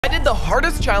did the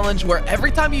hardest challenge where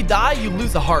every time you die, you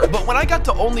lose a heart. But when I got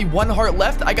to only 1 heart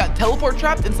left, I got teleport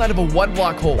trapped inside of a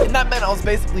 1-block hole. And that meant I was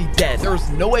basically dead. There was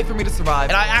no way for me to survive,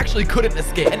 and I actually couldn't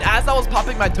escape. And as I was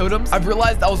popping my totems, I've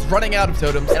realized I was running out of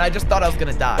totems, and I just thought I was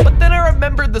gonna die. But then I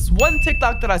remembered this one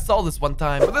TikTok that I saw this one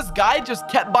time, where this guy just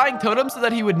kept buying totems so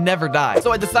that he would never die.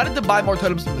 So I decided to buy more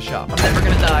totems from the shop. I'm never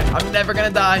gonna die. I'm never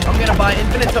gonna die. I'm gonna buy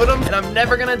infinite totems, and I'm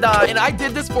never gonna die. And I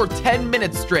did this for 10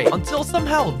 minutes straight, until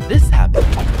somehow this happened.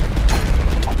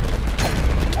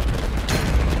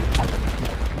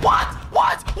 What?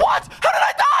 How did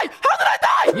I die? How did I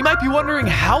die? You might be wondering,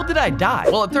 how did I die?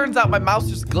 Well, it turns out my mouse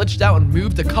just glitched out and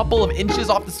moved a couple of inches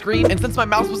off the screen. And since my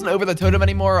mouse wasn't over the totem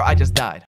anymore, I just died.